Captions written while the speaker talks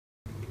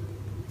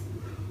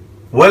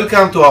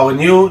Welcome to our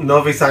new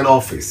NoviSign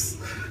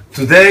office.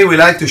 Today we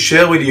like to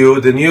share with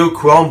you the new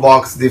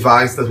Chromebox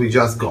device that we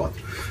just got.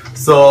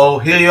 So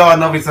here you are at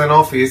NoviSign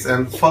office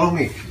and follow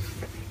me.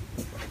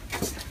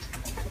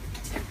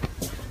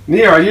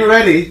 Nir, are you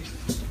ready?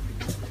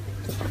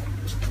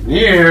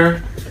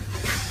 Nir.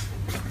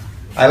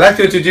 I'd like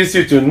to introduce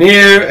you to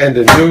Nir and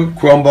the new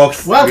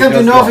Chromebox. Welcome to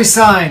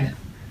NoviSign.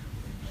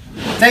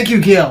 Thank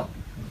you, Gil.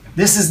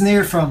 This is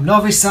Nir from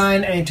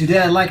NoviSign, and today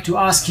I'd like to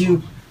ask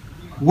you,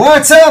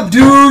 what's up,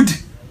 dude?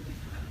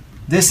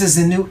 This is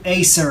the new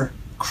Acer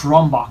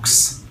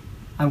Chromebox.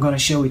 I'm gonna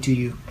show it to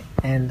you,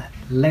 and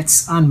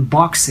let's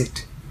unbox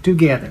it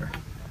together.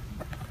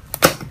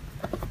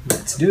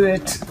 Let's do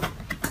it.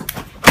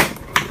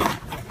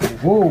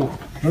 Whoa,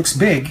 looks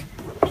big.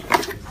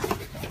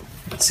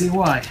 Let's see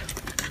why.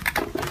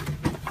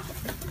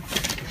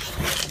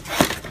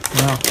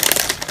 Well,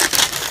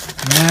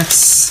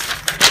 that's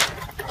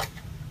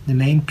the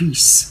main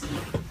piece.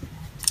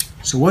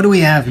 So what do we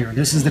have here?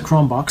 This is the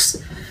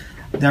Chromebox.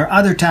 There are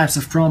other types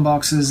of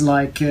Chromeboxes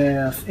like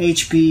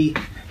HP,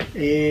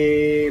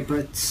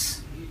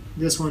 but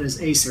this one is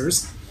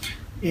Acer's.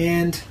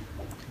 And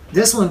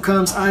this one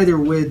comes either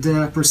with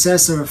a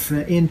processor of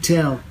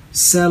Intel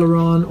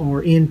Celeron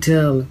or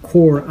Intel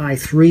Core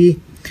i3.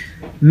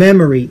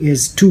 Memory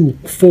is 2,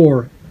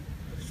 4,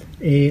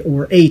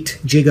 or 8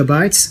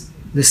 gigabytes.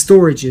 The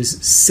storage is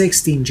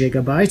 16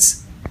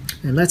 gigabytes.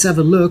 And let's have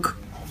a look.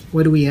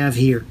 What do we have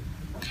here?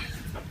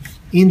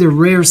 In the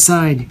rear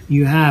side,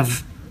 you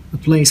have a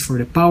place for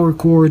the power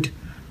cord,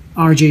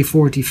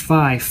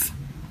 RJ45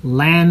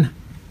 LAN.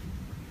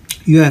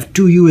 You have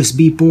 2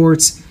 USB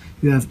ports.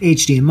 You have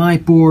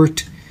HDMI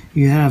port.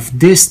 You have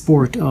this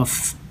port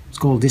of, it's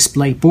called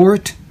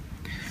DisplayPort.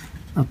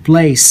 A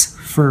place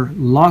for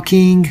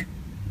locking.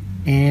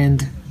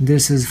 And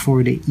this is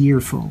for the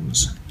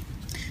earphones.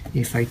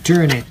 If I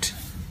turn it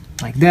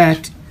like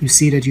that, you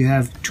see that you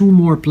have 2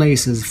 more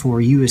places for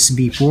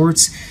USB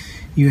ports.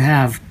 You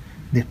have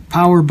the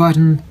power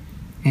button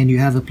and you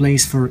have a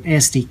place for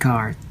SD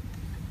card.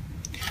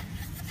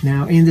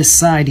 Now in the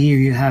side here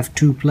you have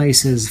 2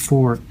 places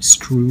for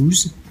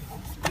screws,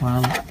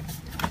 while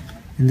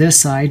in this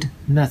side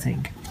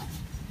nothing.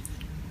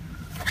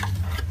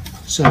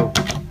 So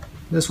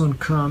this one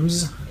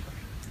comes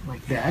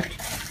like that.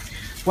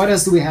 What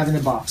else do we have in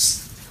the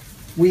box?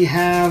 We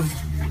have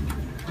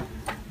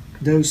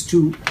those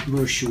 2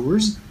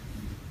 brochures.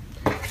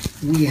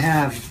 We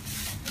have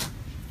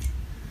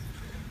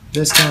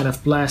this kind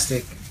of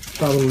plastic,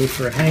 probably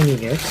for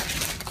hanging it.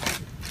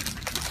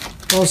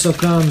 Also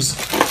comes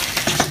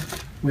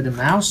with a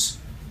mouse.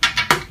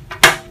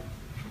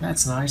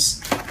 That's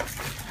nice.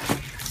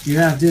 You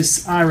have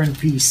this iron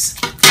piece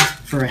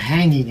for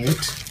hanging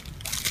it.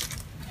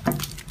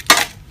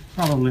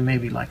 Probably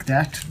maybe like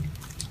that.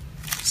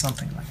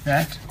 Something like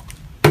that.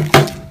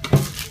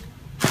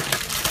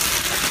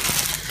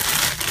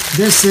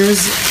 This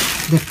is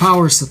the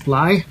power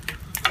supply.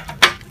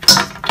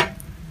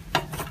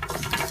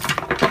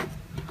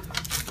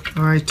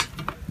 Alright,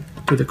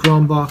 to the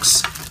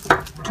Chromebox,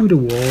 to the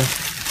wall,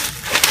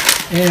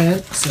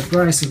 and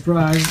surprise,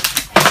 surprise,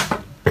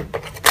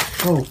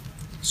 oh,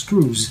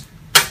 screws.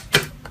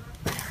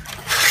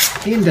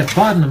 In the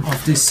bottom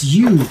of this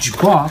huge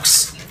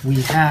box,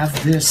 we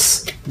have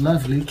this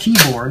lovely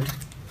keyboard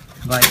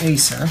by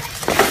Acer.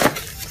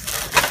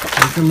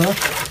 Take a look.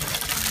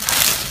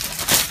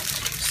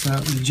 So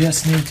you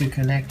just need to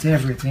connect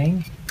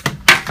everything,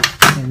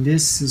 and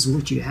this is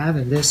what you have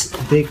in this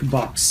big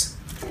box.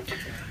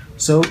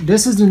 So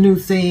this is the new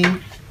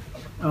thing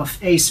of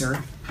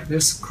Acer,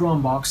 this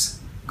Chromebox,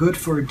 good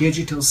for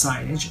digital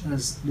signage,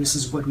 as this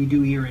is what we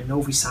do here in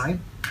NoviSign.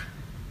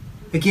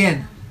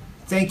 Again,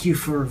 thank you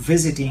for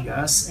visiting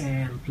us,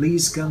 and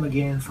please come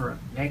again for our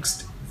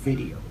next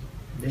video.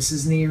 This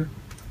is Nir,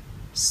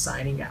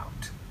 signing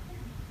out.